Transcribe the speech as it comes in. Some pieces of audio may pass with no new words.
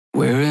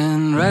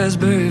Wearing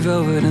raspberry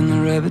velvet and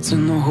the rabbits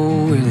in the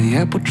hole where the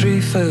apple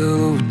tree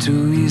fell over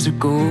 2 years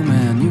ago.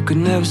 Man, you could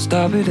never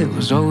stop it, it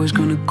was always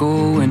gonna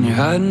go. When you're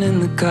hiding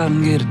in the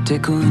cotton, get a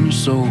tickle in your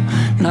soul.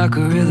 And I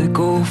could really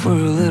go for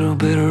a little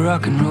bit of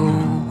rock and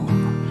roll.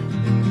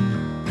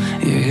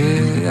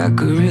 Yeah, I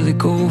could really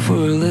go for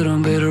a little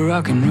bit of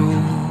rock and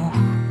roll.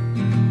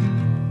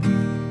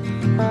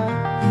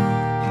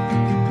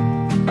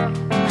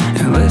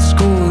 And let's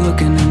go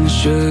looking in the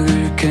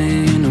sugar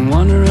cane and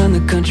wander around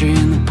the country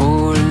in the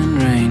pouring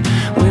rain.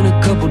 Win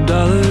a couple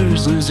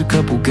dollars, lose a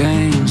couple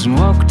games, and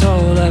walk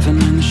tall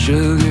laughing in the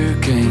sugar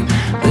cane.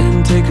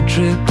 Then take a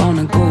trip on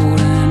a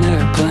golden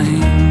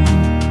airplane.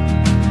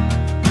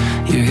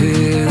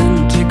 Yeah,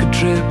 then take a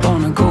trip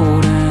on a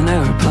golden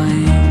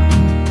airplane.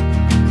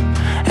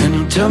 And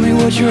you tell me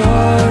what your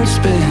heart's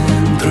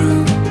been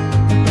through.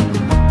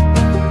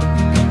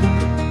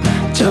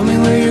 Tell me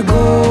where you're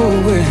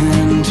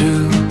going to.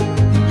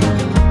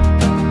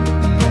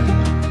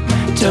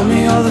 Tell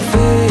me all the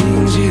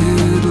things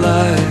you'd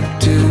like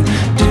to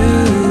do,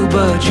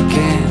 but you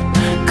can't,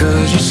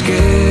 'cause you're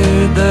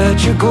scared that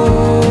you're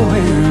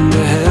going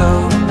to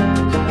hell.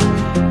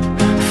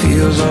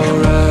 Feels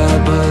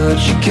alright, but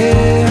you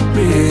can't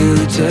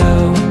really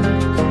tell.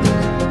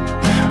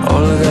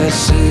 All of that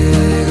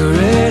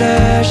cigarette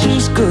ash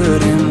is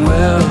good and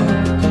well.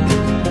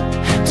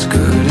 It's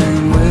good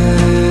and well.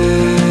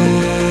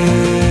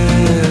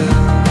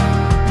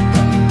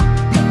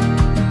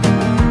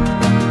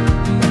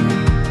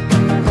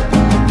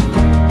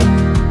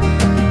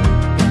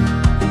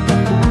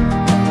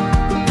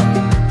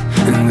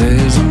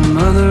 There's a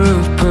mother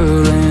of pearl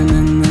laying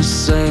in the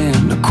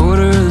sand, a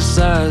quarter the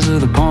size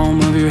of the palm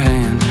of your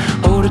hand.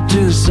 Hold it to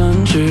the sun,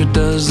 sure it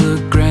does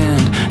look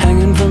grand,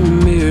 hanging from the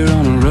mirror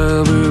on a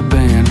rubber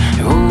band.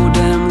 Your whole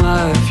damn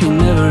life, you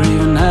never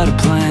even had a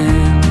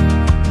plan.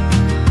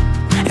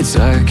 It's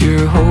like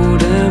your whole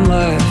damn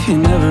life, you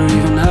never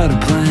even had a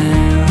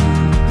plan.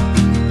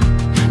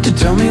 To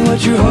tell me what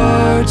your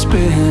heart's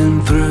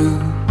been through.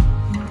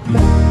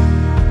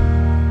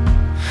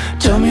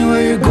 Tell me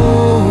where you're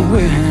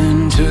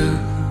going to.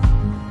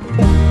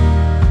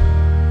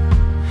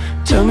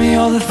 Tell me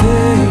all the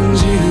things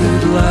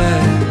you'd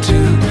like to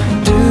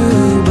do,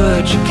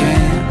 but you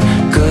can't,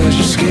 'cause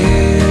you're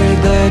scared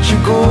that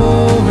you're going